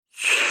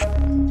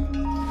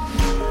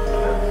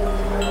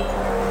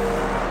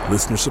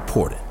Listener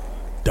supported.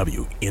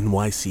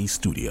 WNYC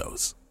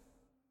Studios.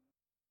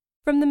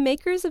 From the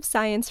makers of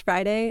Science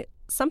Friday,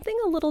 something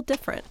a little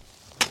different.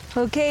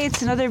 Okay,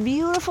 it's another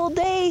beautiful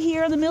day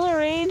here on the Miller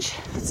Range.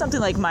 It's something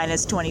like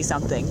minus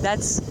 20-something.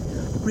 That's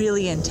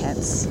really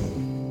intense.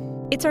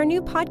 It's our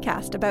new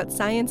podcast about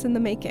science in the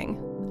making.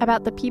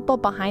 About the people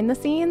behind the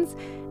scenes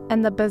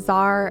and the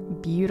bizarre,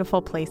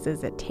 beautiful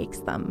places it takes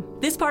them.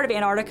 This part of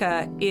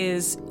Antarctica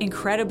is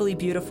incredibly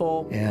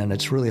beautiful. And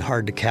it's really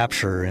hard to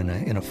capture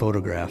in a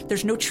photograph.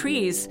 There's no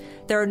trees.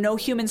 There are no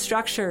human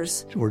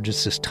structures. We're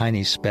just this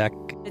tiny speck.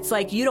 It's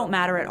like you don't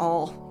matter at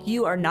all.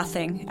 You are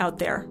nothing out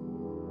there.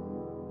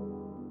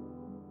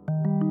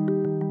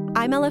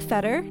 I'm Ella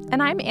Feder.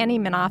 And I'm Annie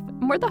Minoff,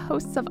 and we're the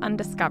hosts of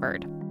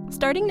Undiscovered.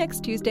 Starting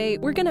next Tuesday,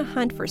 we're going to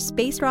hunt for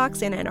space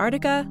rocks in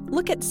Antarctica,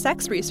 look at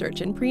sex research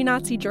in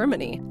pre-Nazi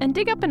Germany, and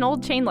dig up an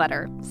old chain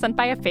letter sent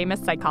by a famous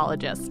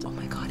psychologist. Oh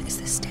my God,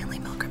 is this Stanley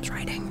Milgram's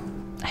writing?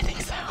 I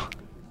think so.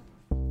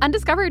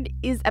 Undiscovered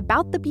is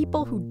about the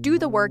people who do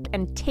the work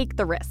and take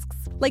the risks.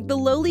 Like the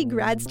lowly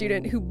grad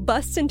student who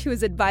busts into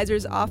his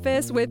advisor's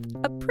office with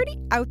a pretty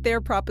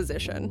out-there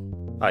proposition.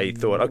 I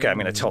thought, okay, I'm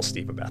going to tell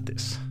Steve about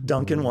this.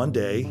 Duncan one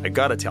day, I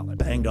got to tell him.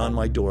 Banged on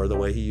my door the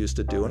way he used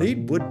to do. And he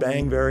would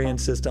bang very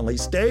insistently,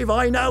 Steve,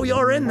 I know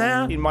you're in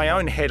there. In my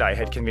own head, I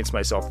had convinced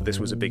myself that this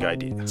was a big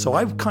idea. So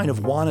I kind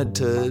of wanted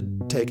to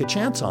take a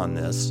chance on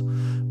this.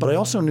 But I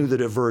also knew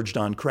that it verged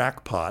on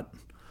crackpot,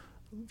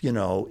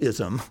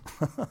 ism.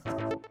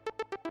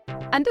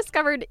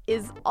 Undiscovered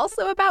is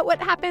also about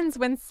what happens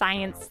when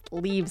science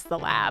leaves the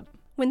lab.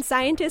 When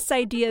scientists'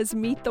 ideas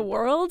meet the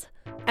world,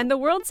 and the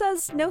world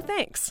says no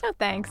thanks. No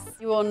thanks.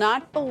 You will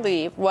not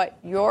believe what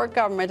your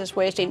government is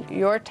wasting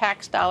your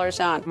tax dollars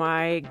on.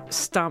 My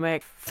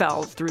stomach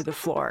fell through the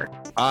floor.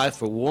 I,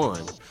 for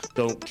one,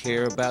 don't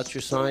care about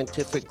your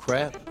scientific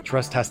crap.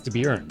 Trust has to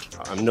be earned.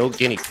 I'm no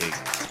guinea pig.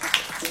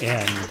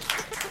 And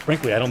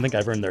frankly, I don't think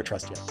I've earned their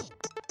trust yet.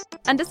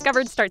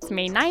 Undiscovered starts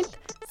May 9th,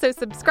 so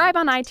subscribe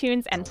on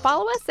iTunes and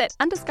follow us at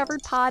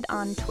Undiscovered Pod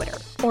on Twitter.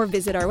 Or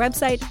visit our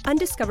website,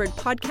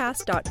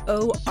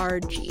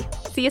 undiscoveredpodcast.org.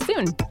 See you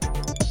soon.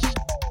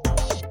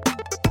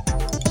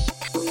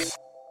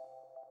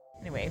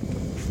 Anyway,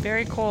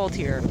 very cold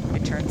here,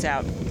 it turns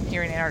out,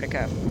 here in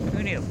Antarctica.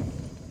 Who knew?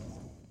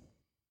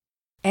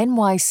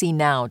 NYC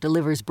Now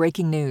delivers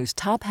breaking news,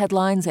 top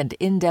headlines, and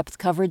in-depth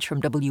coverage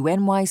from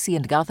WNYC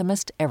and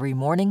Gothamist every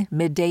morning,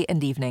 midday,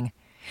 and evening.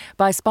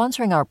 By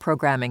sponsoring our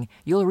programming,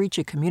 you'll reach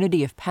a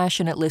community of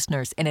passionate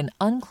listeners in an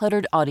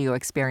uncluttered audio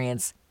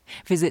experience.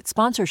 Visit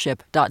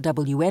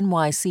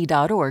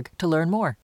sponsorship.wnyc.org to learn more.